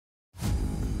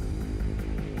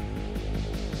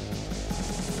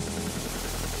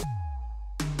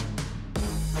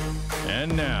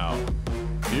And now,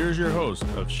 here's your host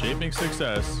of Shaping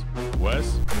Success,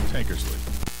 Wes Tankersley.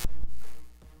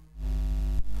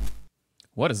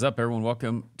 What is up, everyone?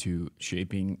 Welcome to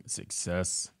Shaping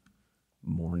Success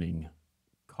Morning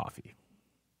Coffee.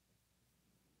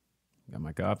 Got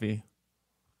my coffee.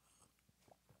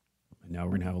 And now we're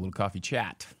going to have a little coffee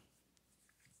chat.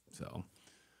 So,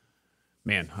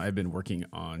 man, I've been working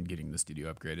on getting the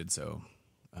studio upgraded. So,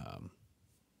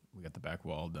 we got the back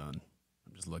wall done.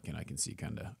 I'm just looking. I can see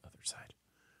kind of other side.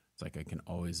 It's like I can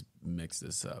always mix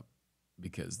this up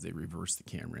because they reverse the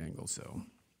camera angle. So,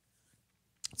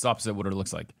 it's opposite what it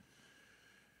looks like.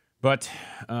 But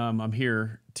I'm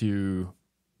here to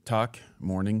talk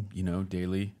morning,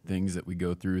 daily things that we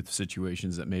go through,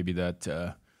 situations that maybe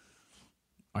that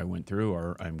I went through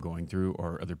or I'm going through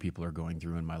or other people are going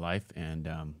through in my life. And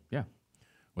yeah,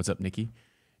 what's up, Nikki?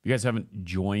 If you guys haven't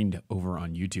joined over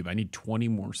on YouTube, I need 20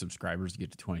 more subscribers to get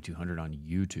to 2,200 on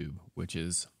YouTube, which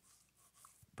is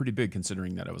pretty big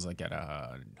considering that I was like at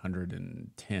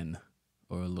 110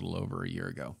 or a little over a year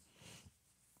ago.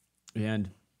 And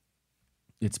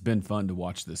it's been fun to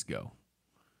watch this go.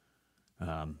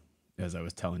 As I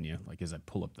was telling you, like as I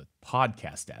pull up the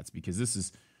podcast stats, because this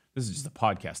is just the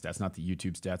podcast stats, not the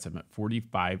YouTube stats. I'm at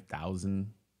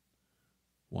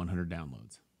 45,100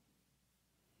 downloads.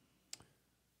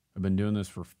 I've been doing this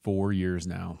for 4 years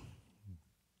now.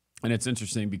 And it's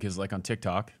interesting because like on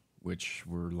TikTok, which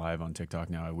we're live on TikTok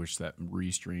now, I wish that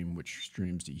Restream, which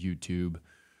streams to YouTube,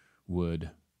 would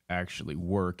actually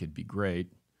work. It'd be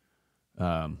great.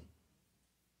 As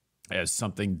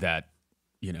something that,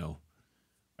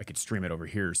 I could stream it over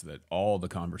here so that all the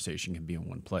conversation can be in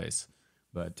one place.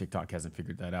 But TikTok hasn't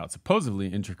figured that out.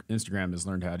 Supposedly, Instagram has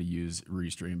learned how to use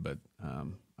Restream, but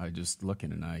I just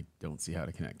looking and I don't see how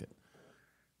to connect it.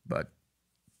 But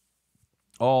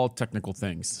all technical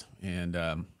things. And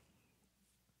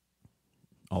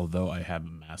although I have a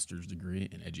master's degree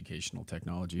in educational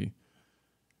technology,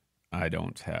 I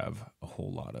don't have a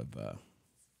whole lot of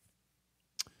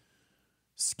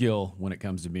skill when it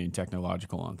comes to being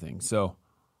technological on things. So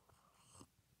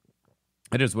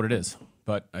it is what it is.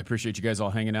 But I appreciate you guys all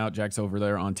hanging out. Jack's over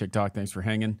there on TikTok. Thanks for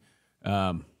hanging.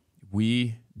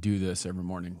 We do this every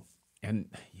morning. And,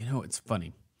 it's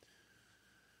funny.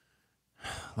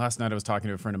 Last night I was talking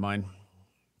to a friend of mine,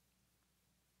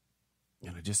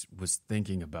 and I just was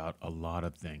thinking about a lot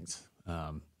of things.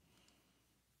 I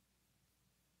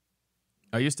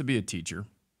used to be a teacher,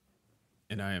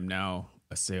 and I am now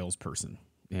a salesperson.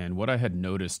 And what I had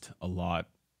noticed a lot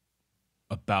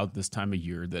about this time of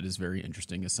year that is very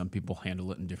interesting is some people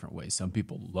handle it in different ways. Some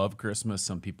people love Christmas.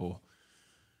 Some people,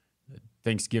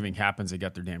 Thanksgiving happens, they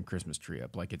got their damn Christmas tree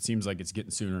up. Like it seems like it's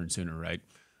getting sooner and sooner, right?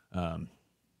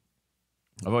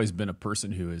 I've always been a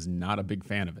person who is not a big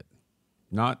fan of it.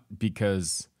 Not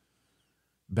because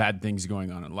bad things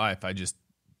going on in life. I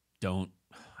don't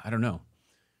know.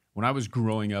 When I was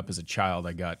growing up as a child,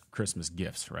 I got Christmas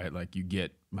gifts, right? Like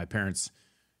my parents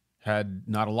had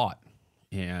not a lot.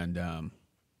 And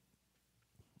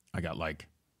I got like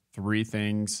 3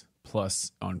 things,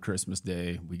 plus on Christmas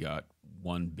Day, we got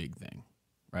one big thing,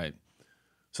 right?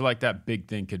 So like that big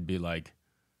thing could be like,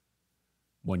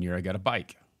 one year I got a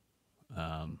bike.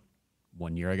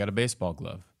 1 year I got a baseball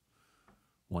glove.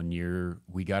 1 year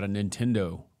we got a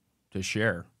Nintendo to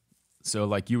share. So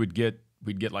like we'd get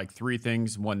like 3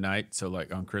 things one night. So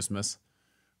like on Christmas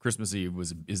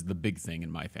Eve is the big thing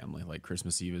in my family. Like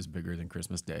Christmas Eve is bigger than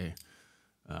Christmas Day.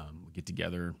 We get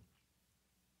together,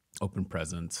 open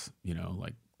presents,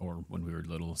 or when we were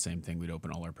little, same thing. We'd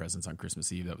open all our presents on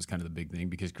Christmas Eve. That was kind of the big thing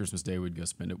because Christmas Day we'd go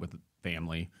spend it with the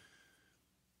family.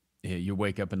 You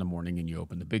wake up in the morning and you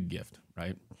open the big gift,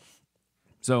 right?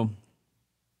 So,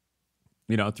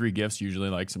 3 gifts, usually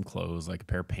like some clothes, like a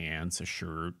pair of pants, a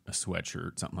shirt, a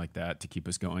sweatshirt, something like that to keep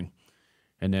us going.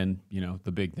 And then,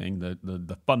 the big thing,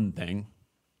 the fun thing,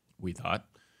 we thought,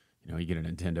 you get a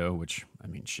Nintendo, which,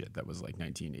 that was like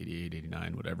 1988,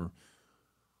 89, whatever.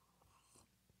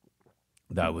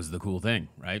 That was the cool thing,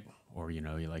 right? Or,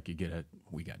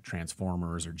 we got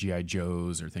Transformers or G.I.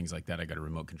 Joes or things like that. I got a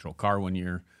remote control car one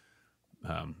year.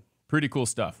 Pretty cool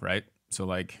stuff, right? So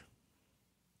like,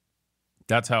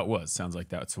 that's how it was. Sounds like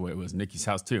that's the way it was. Nikki's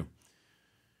house too.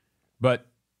 But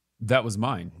that was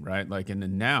mine, right? Like, and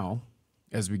then now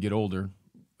as we get older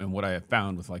and what I have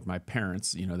found with like my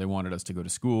parents, they wanted us to go to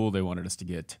school. They wanted us to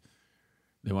go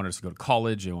to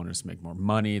college. They wanted us to make more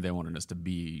money. They wanted us to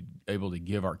be able to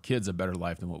give our kids a better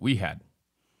life than what we had,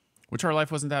 which our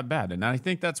life wasn't that bad. And I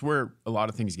think that's where a lot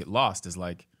of things get lost is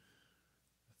like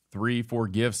 3-4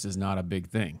 gifts is not a big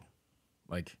thing.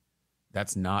 Like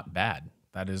that's not bad.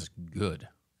 That is good.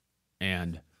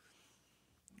 And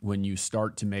when you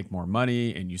start to make more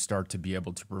money and you start to be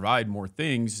able to provide more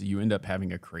things, you end up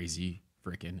having a crazy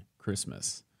freaking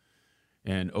Christmas.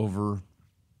 And over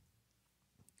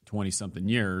 20 something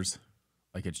years,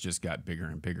 like it's just got bigger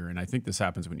and bigger. And I think this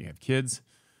happens when you have kids.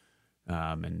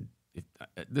 And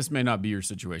this may not be your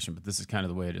situation, but this is kind of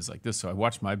the way it is like this. So I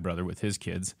watched my brother with his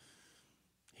kids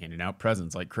handing out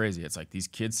presents like crazy. It's like these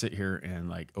kids sit here and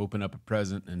like open up a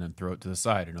present and then throw it to the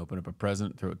side and open up a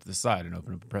present, throw it to the side and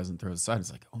open up a present, throw it to the side.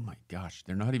 It's like, oh my gosh,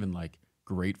 they're not even like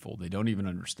grateful. They don't even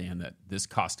understand that this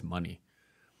cost money.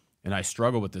 And I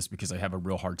struggle with this because I have a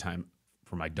real hard time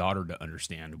for my daughter to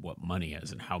understand what money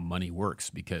is and how money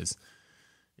works, because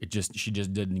she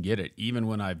just didn't get it. Even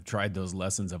when I've tried those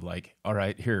lessons of like, all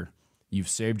right, here, you've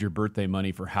saved your birthday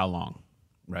money for how long,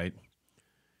 right?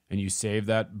 And you save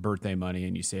that birthday money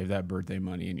and you save that birthday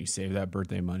money and you save that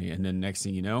birthday money. And then next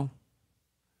thing you know,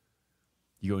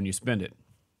 you go and you spend it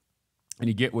and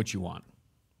you get what you want.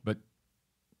 But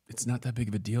it's not that big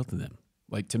of a deal to them.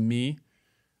 Like to me,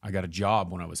 I got a job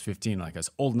when I was 15. Like I was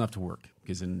old enough to work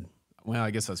because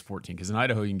I guess I was 14 because in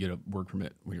Idaho, you can get a work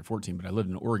permit when you're 14, but I lived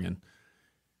in Oregon.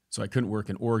 So I couldn't work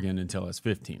in Oregon until I was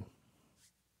 15.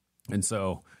 And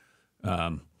so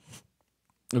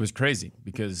it was crazy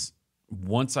because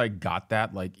once I got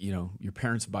that, like, you know, your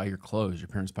parents buy your clothes, your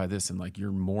parents buy this, and like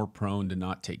you're more prone to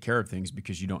not take care of things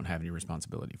because you don't have any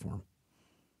responsibility for them.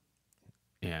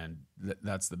 And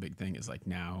that's the big thing is like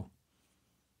now,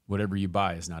 whatever you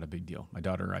buy is not a big deal. My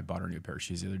daughter, I bought her a new pair of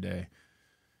shoes the other day.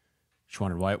 She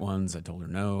wanted white ones. I told her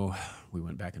no. We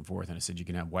went back and forth, and I said, you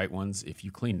can have white ones if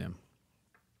you clean them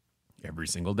every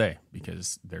single day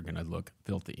because they're going to look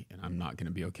filthy, and I'm not going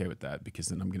to be okay with that because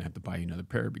then I'm going to have to buy you another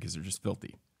pair because they're just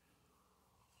filthy.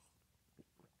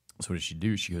 So what does she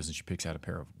do? She goes and she picks out a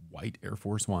pair of white Air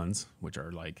Force Ones, which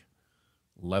are like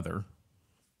leather.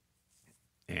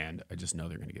 And I just know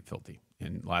they're going to get filthy.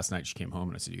 And last night she came home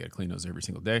and I said, you got to clean those every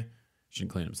single day. She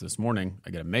didn't clean them. So this morning, I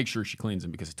got to make sure she cleans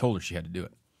them because I told her she had to do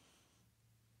it.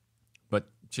 But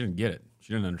she didn't get it.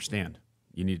 She didn't understand.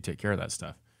 You need to take care of that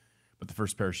stuff. But the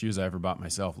first pair of shoes I ever bought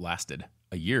myself lasted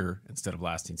a year instead of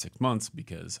lasting 6 months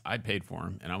because I paid for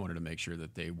them and I wanted to make sure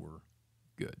that they were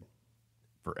good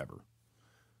forever.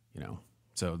 You know,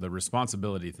 so the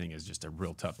responsibility thing is just a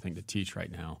real tough thing to teach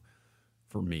right now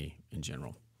for me in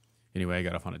general. Anyway, I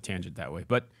got off on a tangent that way.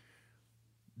 But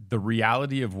the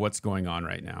reality of what's going on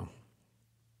right now,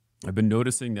 I've been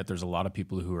noticing that there's a lot of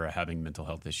people who are having mental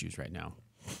health issues right now.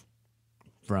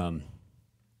 From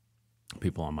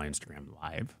people on my Instagram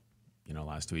live, you know,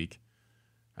 last week,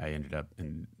 I ended up,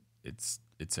 and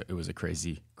it was a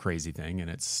crazy thing, and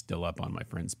it's still up on my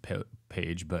friend's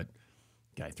page, but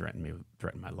guy threatened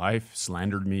my life,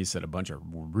 slandered me, said a bunch of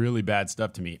really bad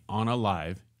stuff to me on a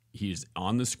live. He's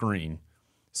on the screen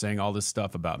saying all this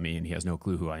stuff about me, and he has no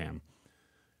clue who I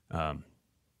am.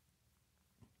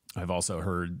 I've also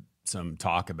heard some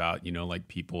talk about, you know, like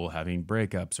people having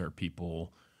breakups or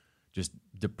people just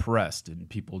depressed and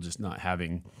people just not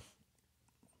having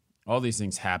all these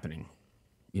things happening,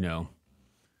 you know,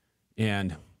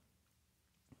 and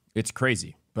it's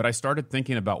crazy. But I started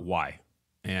thinking about why.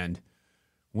 And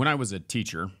when I was a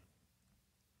teacher,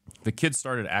 the kids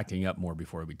started acting up more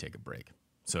before we take a break.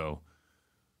 So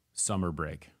summer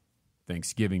break,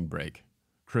 Thanksgiving break,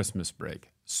 Christmas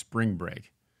break, spring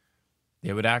break,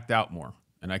 they would act out more.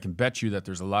 And I can bet you that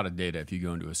there's a lot of data if you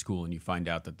go into a school and you find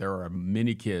out that there are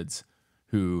many kids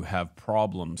who have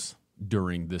problems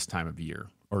during this time of year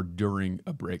or during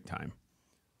a break time.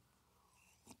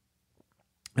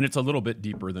 And it's a little bit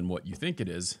deeper than what you think it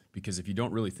is, because if you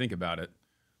don't really think about it,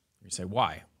 you say,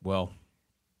 why? Well,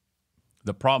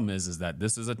 the problem is that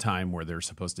this is a time where they're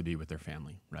supposed to be with their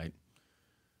family, right?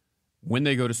 When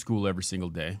they go to school every single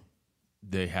day,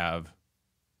 they have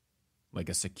like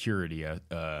a security,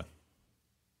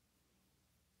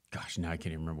 gosh, now I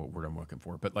can't even remember what word I'm looking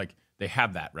for, but like they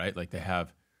have that, right? Like they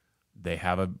have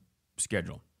a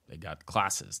schedule. They got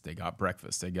classes, they got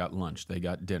breakfast, they got lunch, they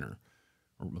got dinner.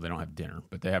 Well, they don't have dinner,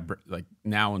 but they have, like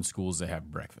now in schools, they have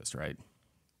breakfast, right?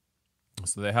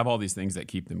 So they have all these things that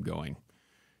keep them going.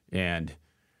 And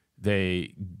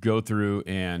they go through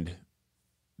and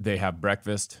they have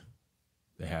breakfast,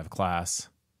 they have class,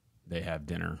 they have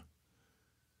dinner,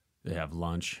 they have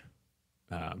lunch.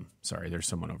 Sorry, there's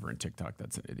someone over in TikTok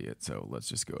that's an idiot. So let's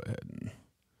just go ahead and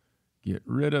get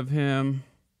rid of him.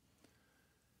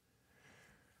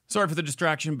 Sorry for the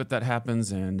distraction, but that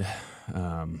happens. And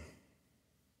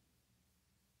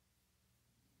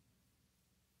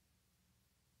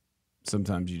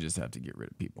sometimes you just have to get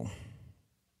rid of people.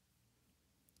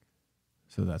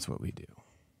 So that's what we do.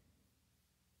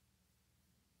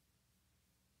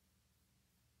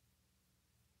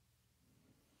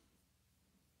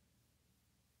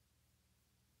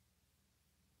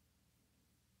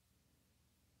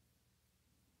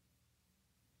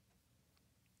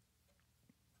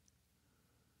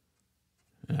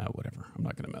 Whatever. I'm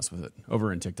not going to mess with it.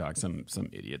 Over in TikTok, some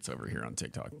idiots over here on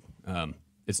TikTok.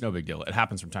 It's no big deal. It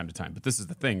happens from time to time. But this is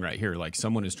the thing right here. Like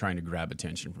someone is trying to grab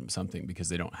attention from something because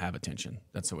they don't have attention.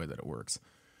 That's the way that it works.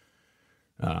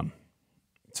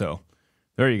 So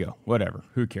there you go. Whatever.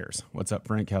 Who cares? What's up,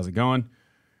 Frank? How's it going?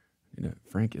 You know,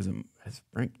 Frank,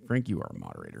 you are a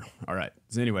moderator. All right.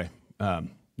 So anyway,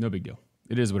 no big deal.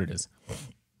 It is what it is.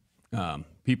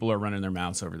 People are running their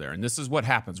mouths over there. And this is what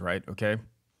happens, right? Okay.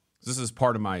 This is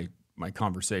part of my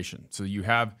conversation. So you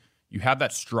have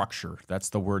that structure. That's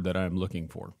the word that I'm looking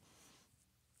for.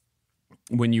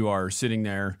 When you are sitting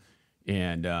there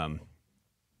and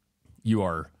you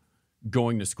are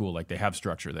going to school, like they have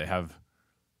structure.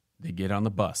 They get on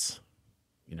the bus.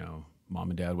 You know,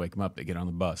 mom and dad wake them up. They get on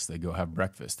the bus. They go have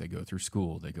breakfast. They go through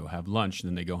school. They go have lunch. And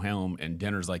then they go home. And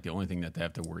dinner's like the only thing that they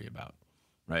have to worry about,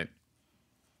 right?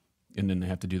 And then they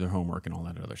have to do their homework and all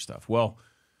that other stuff. Well,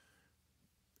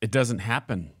 it doesn't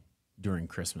happen during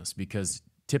Christmas because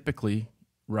typically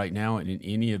right now in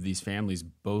any of these families,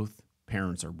 both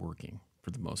parents are working for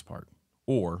the most part.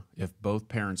 Or if both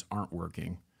parents aren't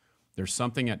working, there's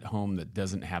something at home that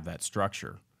doesn't have that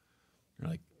structure.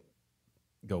 You're like,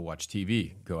 go watch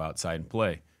TV, go outside and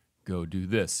play, go do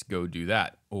this, go do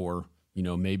that. Or, you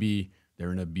know, maybe they're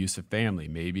an abusive family.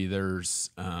 Maybe there's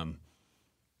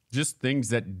just things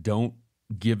that don't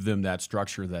give them that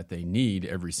structure that they need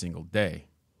every single day.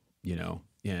 You know,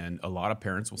 and a lot of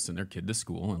parents will send their kid to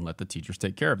school and let the teachers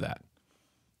take care of that.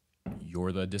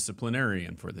 You're the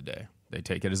disciplinarian for the day. They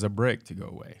take it as a break to go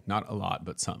away. Not a lot,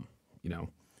 but some, you know.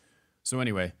 So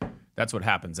anyway, that's what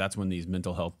happens. That's when these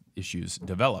mental health issues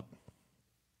develop.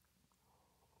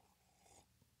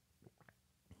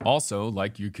 Also,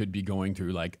 like you could be going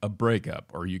through like a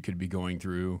breakup, or you could be going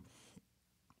through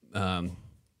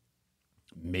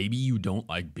maybe you don't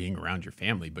like being around your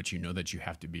family, but you know that you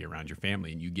have to be around your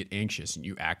family and you get anxious and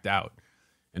you act out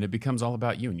and it becomes all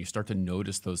about you and you start to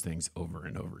notice those things over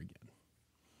and over again.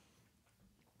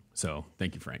 So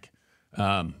thank you, Frank.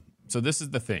 So this is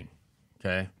the thing,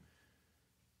 okay?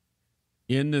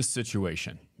 In this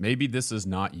situation, maybe this is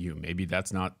not you. Maybe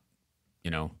that's not, you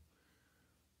know,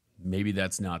 maybe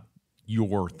that's not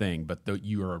your thing, but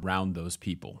you are around those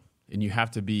people. And you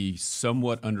have to be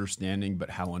somewhat understanding, but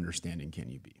how understanding can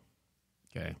you be?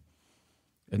 Okay.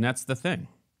 And that's the thing.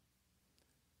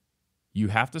 You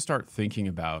have to start thinking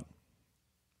about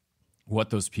what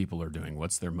those people are doing.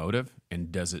 What's their motive?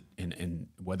 And does it, and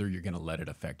whether you're going to let it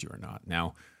affect you or not.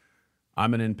 Now,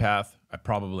 I'm an empath. I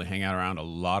probably hang out around a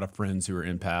lot of friends who are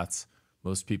empaths.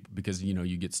 Most people, because, you know,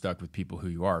 you get stuck with people who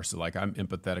you are. So like I'm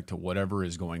empathetic to whatever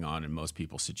is going on in most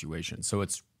people's situations. So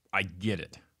I get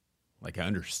it. Like I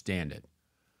understand it.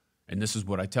 And this is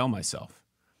what I tell myself.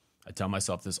 I tell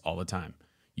myself this all the time.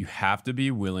 You have to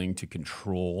be willing to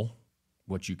control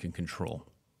what you can control,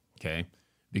 okay?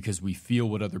 Because we feel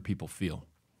what other people feel.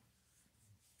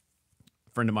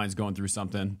 A friend of mine's going through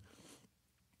something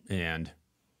and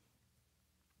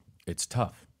it's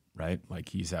tough, right? Like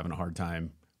he's having a hard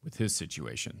time with his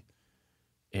situation.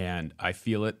 And I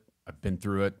feel it. I've been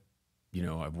through it. You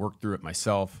know, I've worked through it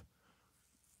myself.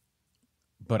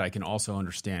 But I can also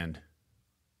understand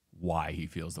why he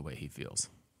feels the way he feels.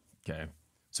 Okay.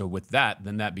 So with that,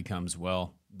 then that becomes,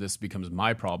 well, this becomes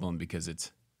my problem because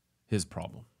it's his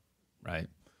problem. Right.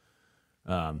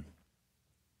 But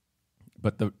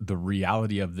the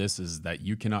reality of this is that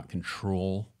you cannot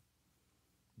control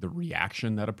the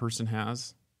reaction that a person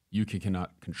has. You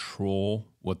cannot control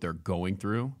what they're going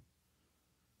through,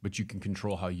 but you can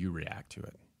control how you react to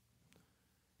it.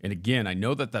 And again, I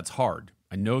know that that's hard.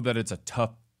 I know that it's a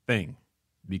tough thing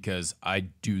because I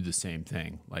do the same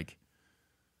thing. Like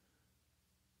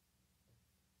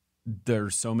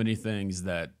there's so many things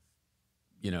that,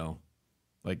 you know,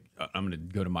 like I'm going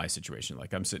to go to my situation.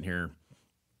 Like I'm sitting here,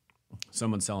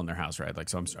 someone's selling their house, right? Like,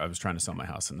 so I was trying to sell my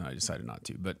house and then I decided not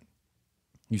to, but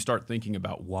you start thinking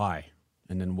about why,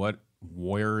 and then what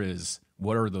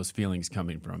are those feelings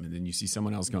coming from? And then you see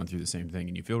someone else going through the same thing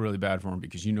and you feel really bad for them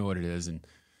because you know what it is and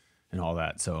all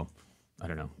that. So I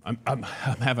don't know. I'm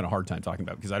having a hard time talking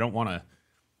about it because I don't want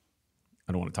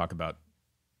to talk about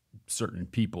certain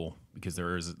people because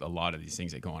there is a lot of these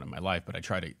things that go on in my life, but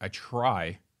I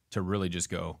try to really just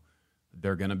go,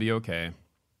 they're going to be okay.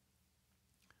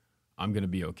 I'm going to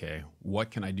be okay. What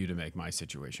can I do to make my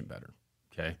situation better?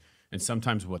 Okay. And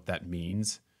sometimes what that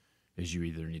means is you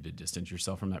either need to distance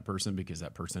yourself from that person because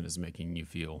that person is making you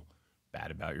feel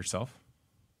bad about yourself,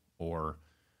 or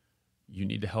you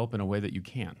need to help in a way that you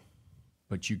can,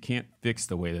 but you can't fix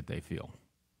the way that they feel.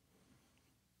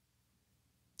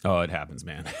 Oh, it happens,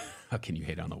 man. How can you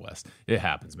hate on the West? It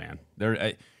happens, man.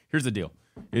 here's the deal.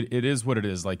 It is what it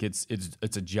is. Like it's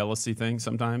a jealousy thing.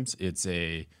 Sometimes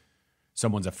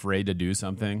someone's afraid to do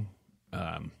something,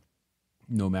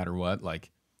 no matter what.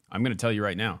 Like I'm going to tell you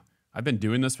right now, I've been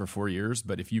doing this for 4 years,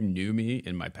 but if you knew me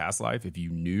in my past life, if you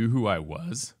knew who I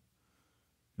was,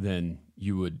 then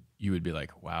you would be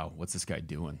like, wow, what's this guy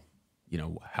doing? You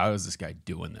know, how is this guy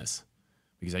doing this?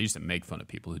 Because I used to make fun of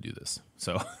people who do this.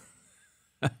 So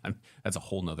that's a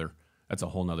whole nother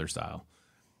style.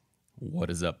 What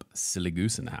is up, Silly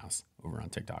Goose in the house over on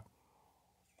TikTok?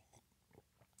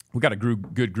 We got a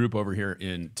good group over here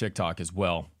in TikTok as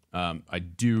well. I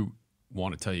do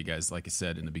want to tell you guys, like I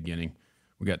said in the beginning,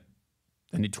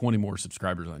 I need 20 more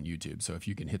subscribers on YouTube. So if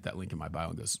you can hit that link in my bio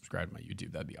and go subscribe to my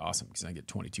YouTube, that'd be awesome because I get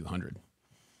 2,200.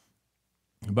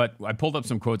 But I pulled up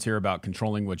some quotes here about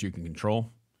controlling what you can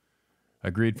control.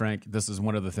 Agreed, Frank. This is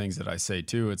one of the things that I say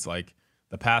too. It's like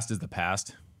the past is the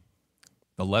past.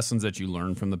 The lessons that you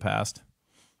learn from the past.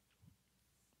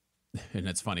 And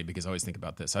it's funny because I always think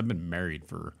about this. I've been married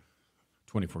for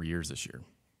 24 years this year.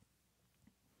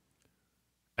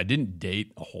 I didn't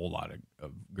date a whole lot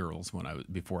of girls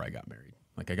before I got married.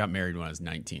 Like I got married when I was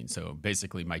 19. So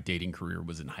basically my dating career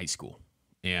was in high school.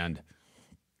 And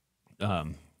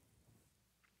I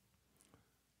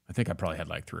think I probably had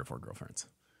like 3 or 4 girlfriends.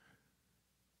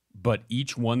 But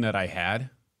each one that I had,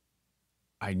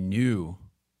 I knew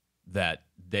that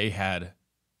they had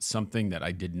something that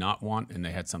I did not want and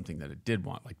they had something that I did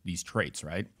want, like these traits,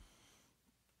 right?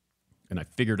 And I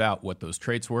figured out what those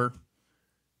traits were.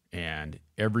 And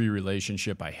every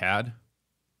relationship I had,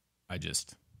 I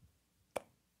just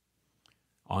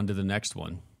on to the next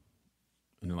one.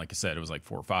 And then, like I said, it was like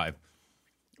 4 or 5.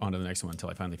 On to the next one until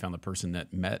I finally found the person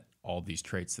that met all these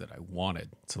traits that I wanted.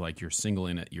 So like you're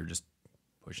singling it, you're just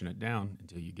pushing it down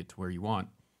until you get to where you want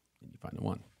and you find the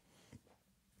one.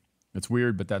 It's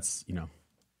weird, but that's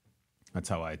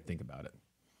how I think about it.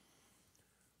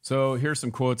 So here's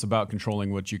some quotes about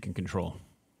controlling what you can control.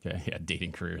 Okay, yeah,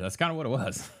 dating career. That's kind of what it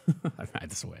was.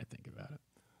 That's the way I think about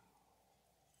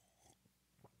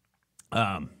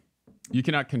it. You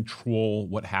cannot control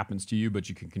what happens to you, but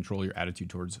you can control your attitude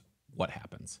towards what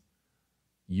happens.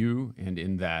 And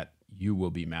in that, you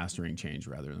will be mastering change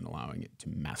rather than allowing it to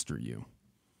master you.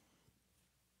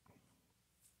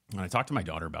 And I talked to my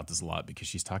daughter about this a lot because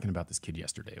she's talking about this kid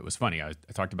yesterday. It was funny. I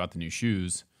talked about the new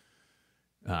shoes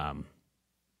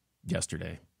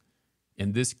yesterday.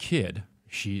 And this kid,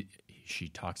 she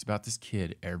talks about this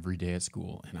kid every day at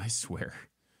school. And I swear,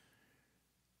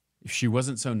 if she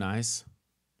wasn't so nice,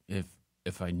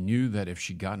 if I knew that if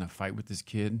she got in a fight with this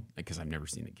kid, because I've never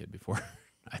seen a kid before,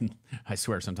 I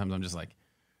swear sometimes I'm just like,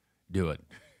 do it,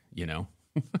 you know?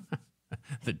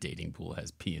 The dating pool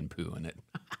has pee and poo in it.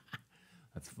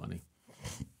 That's funny.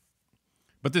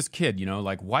 But this kid, you know,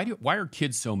 like why are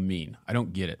kids so mean? I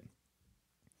don't get it.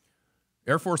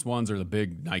 Air Force Ones are the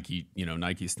big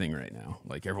Nike's thing right now.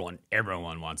 Like everyone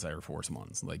wants Air Force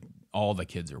Ones. Like all the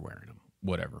kids are wearing them,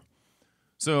 whatever.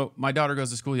 So my daughter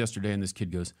goes to school yesterday and this kid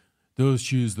goes, those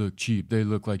shoes look cheap. They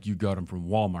look like you got them from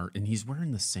Walmart. And he's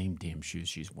wearing the same damn shoes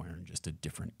she's wearing, just a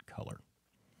different color.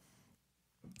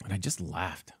 And I just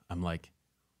laughed. I'm like,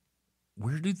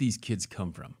 where do these kids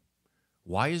come from?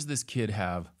 Why does this kid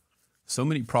have so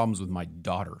many problems with my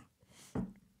daughter?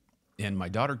 And my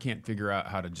daughter can't figure out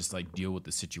how to just like deal with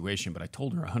the situation. But I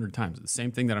told her 100 times the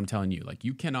same thing that I'm telling you. Like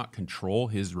you cannot control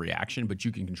his reaction, but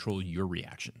you can control your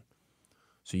reaction.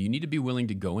 So you need to be willing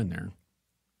to go in there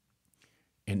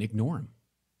and ignore him.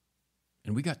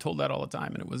 And we got told that all the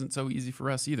time. And it wasn't so easy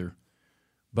for us either.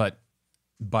 But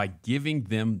by giving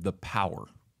them the power,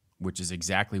 which is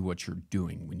exactly what you're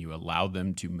doing when you allow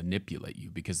them to manipulate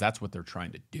you, because that's what they're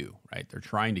trying to do, right? They're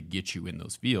trying to get you in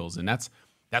those feels. And that's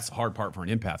the hard part for an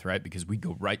empath, right? Because we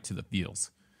go right to the feels.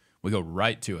 We go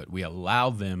right to it. We allow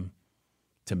them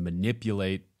to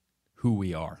manipulate who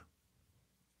we are.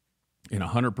 And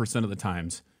 100% of the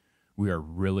times, we are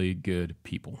really good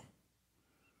people.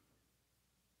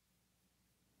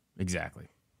 Exactly.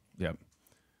 Yep.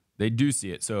 They do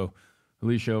see it. So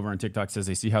Alicia over on TikTok says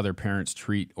they see how their parents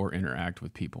treat or interact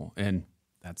with people. And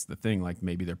that's the thing. Like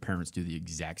maybe their parents do the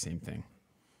exact same thing.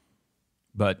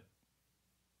 But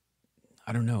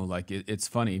I don't know. Like it's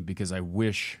funny because I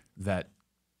wish that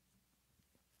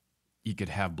you could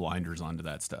have blinders onto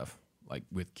that stuff, like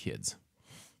with kids.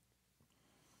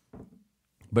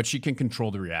 But she can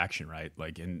control the reaction, right?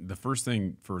 Like, and the first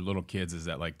thing for little kids is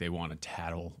that like they want to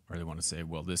tattle or they want to say,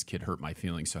 well, this kid hurt my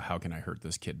feelings, so how can I hurt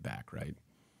this kid back, right?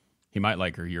 He might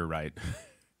like her, you're right.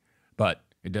 But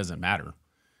it doesn't matter.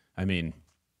 I mean,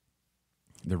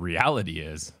 the reality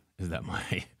is that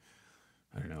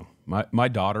I don't know. My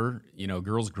daughter,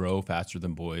 girls grow faster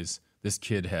than boys. This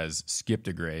kid has skipped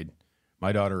a grade.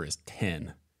 My daughter is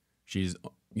 10. She's,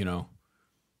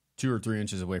 2 or 3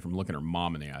 inches away from looking her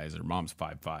mom in the eyes. Her mom's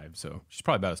 5'5", so she's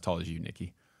probably about as tall as you,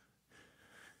 Nikki.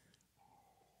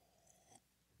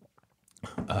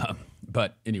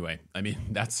 But anyway, I mean,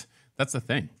 that's the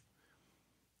thing.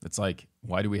 It's like,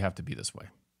 why do we have to be this way?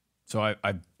 So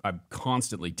I'm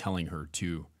constantly telling her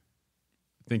to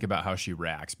think about how she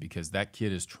reacts, because that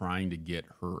kid is trying to get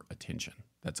her attention.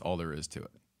 That's all there is to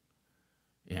it.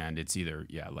 And it's either,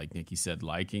 like Nikki said,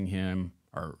 liking him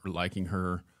or liking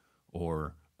her,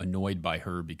 or annoyed by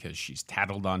her because she's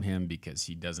tattled on him because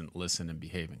he doesn't listen and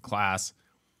behave in class,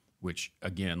 which,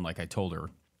 again, like I told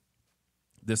her,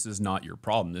 this is not your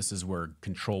problem. This is where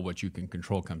control what you can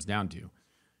control comes down to.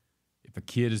 If a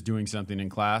kid is doing something in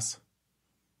class,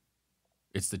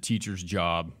 it's the teacher's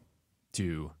job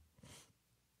to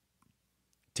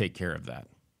take care of that,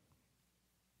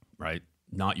 right?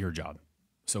 Not your job.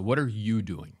 So what are you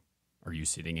doing? Are you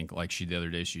sitting in, like the other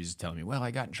day, she was telling me, well,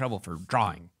 I got in trouble for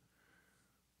drawing.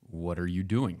 What are you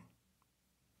doing?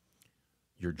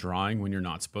 You're drawing when you're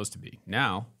not supposed to be.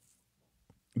 Now,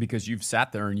 because you've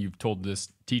sat there and you've told this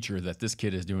teacher that this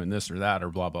kid is doing this or that or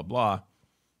blah, blah, blah,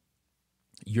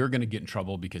 you're going to get in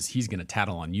trouble because he's going to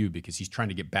tattle on you because he's trying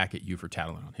to get back at you for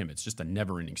tattling on him. It's just a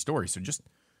never-ending story. So just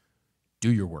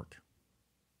do your work.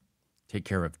 Take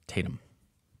care of Tatum.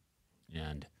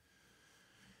 And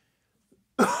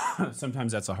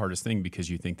sometimes that's the hardest thing because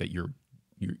you think that you're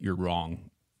wrong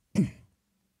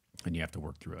and you have to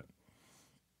work through it.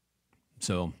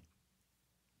 So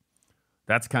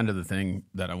that's kind of the thing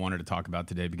that I wanted to talk about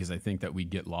today, because I think that we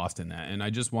get lost in that. And I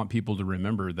just want people to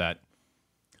remember that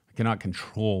I cannot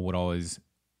control what always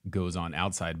goes on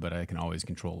outside, but I can always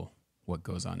control what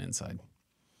goes on inside.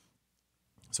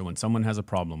 So when someone has a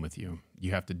problem with you,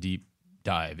 you have to deep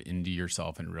dive into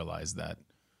yourself and realize that,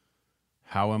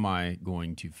 how am I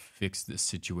going to fix this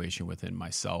situation within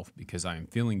myself? Because I am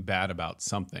feeling bad about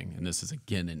something. And this is,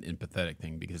 again, an empathetic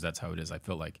thing, because that's how it is. I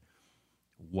feel like,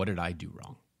 what did I do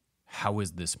wrong? How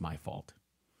is this my fault?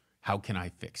 How can I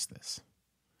fix this?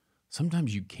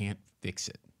 Sometimes you can't fix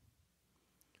it.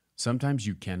 Sometimes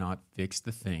you cannot fix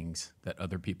the things that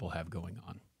other people have going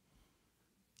on.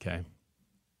 Okay?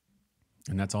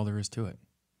 And that's all there is to it.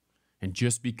 And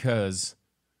just because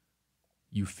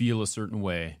you feel a certain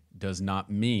way does not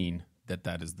mean that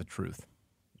that is the truth.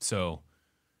 So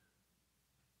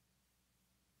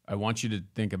I want you to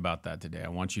think about that today. I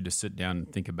want you to sit down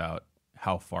and think about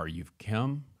how far you've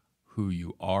come, who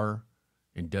you are,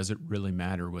 and does it really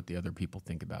matter what the other people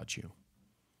think about you?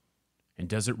 And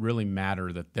does it really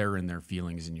matter that they're in their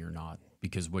feelings and you're not?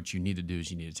 Because what you need to do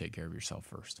is you need to take care of yourself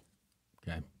first.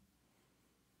 Okay?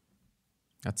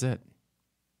 That's it.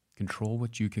 Control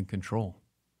what you can control.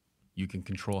 You can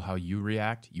control how you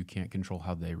react. You can't control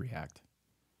how they react.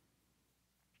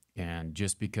 And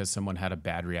just because someone had a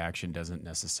bad reaction doesn't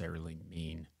necessarily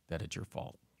mean that it's your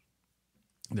fault.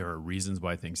 There are reasons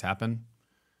why things happen.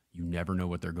 You never know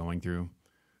what they're going through.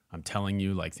 I'm telling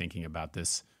you, like, thinking about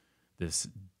this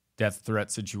death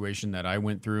threat situation that I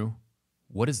went through,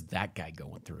 what is that guy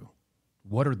going through?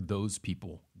 What are those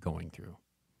people going through?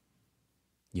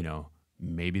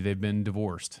 Maybe they've been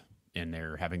divorced and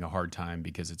they're having a hard time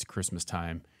because it's Christmas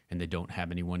time and they don't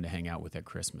have anyone to hang out with at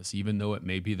Christmas. Even though it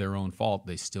may be their own fault,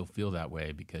 they still feel that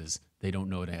way because they don't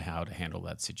know how to handle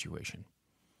that situation.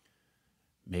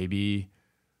 Maybe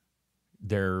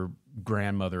their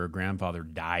grandmother or grandfather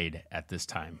died at this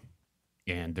time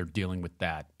and they're dealing with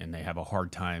that and they have a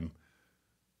hard time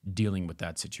dealing with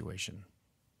that situation.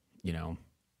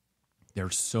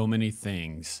 There's so many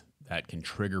things that can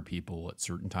trigger people at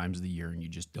certain times of the year and you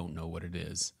just don't know what it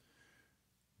is.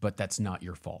 But that's not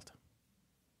your fault.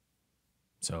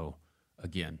 So,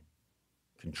 again,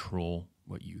 control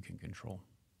what you can control.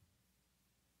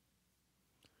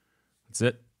 That's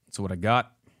it. That's what I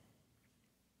got.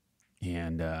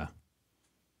 And,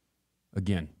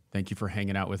 again, thank you for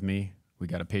hanging out with me. We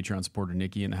got a Patreon supporter,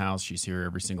 Nikki, in the house. She's here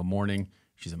every single morning.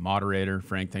 She's a moderator.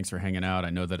 Frank, thanks for hanging out. I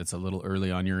know that it's a little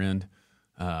early on your end.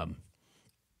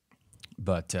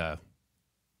 But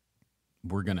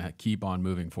we're going to keep on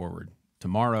moving forward.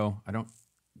 Tomorrow, I'm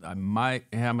going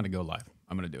to go live.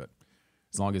 I'm going to do it.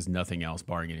 As long as nothing else,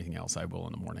 barring anything else, I will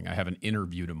in the morning. I have an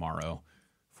interview tomorrow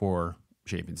for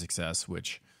Shaping Success,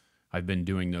 which I've been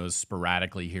doing those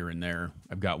sporadically here and there.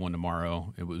 I've got one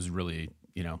tomorrow. It was really,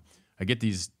 I get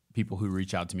these people who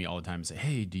reach out to me all the time and say,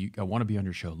 hey, I want to be on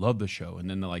your show. Love the show. And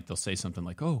then they'll say something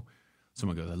like, oh,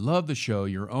 someone goes, I love the show.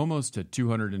 You're almost to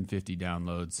 250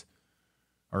 downloads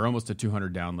or almost to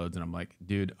 200 downloads. And I'm like,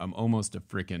 dude, I'm almost to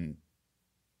freaking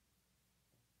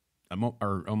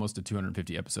or almost to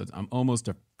 250 episodes. I'm almost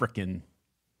a frickin'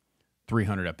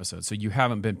 300 episodes. So you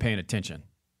haven't been paying attention.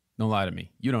 Don't lie to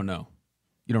me. You don't know.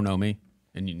 You don't know me,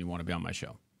 and you want to be on my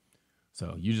show.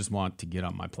 So you just want to get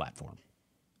on my platform.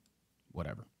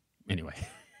 Whatever. Anyway,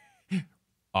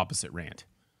 opposite rant.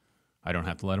 I don't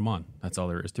have to let them on. That's all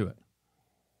there is to it.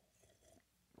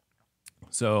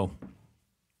 So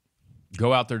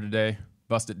go out there today,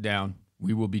 bust it down.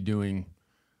 We will be doing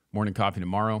morning coffee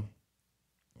tomorrow.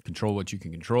 Control what you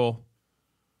can control.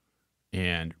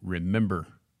 And remember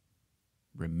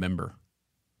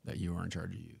that you are in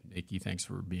charge of you. Nikki, thanks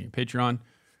for being a Patreon.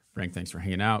 Frank, thanks for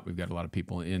hanging out. We've got a lot of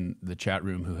people in the chat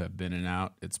room who have been in and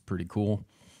out. It's pretty cool.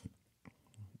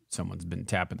 Someone's been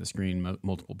tapping the screen.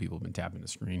 Multiple people have been tapping the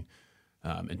screen.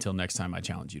 Until next time, I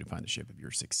challenge you to find the ship of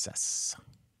your success.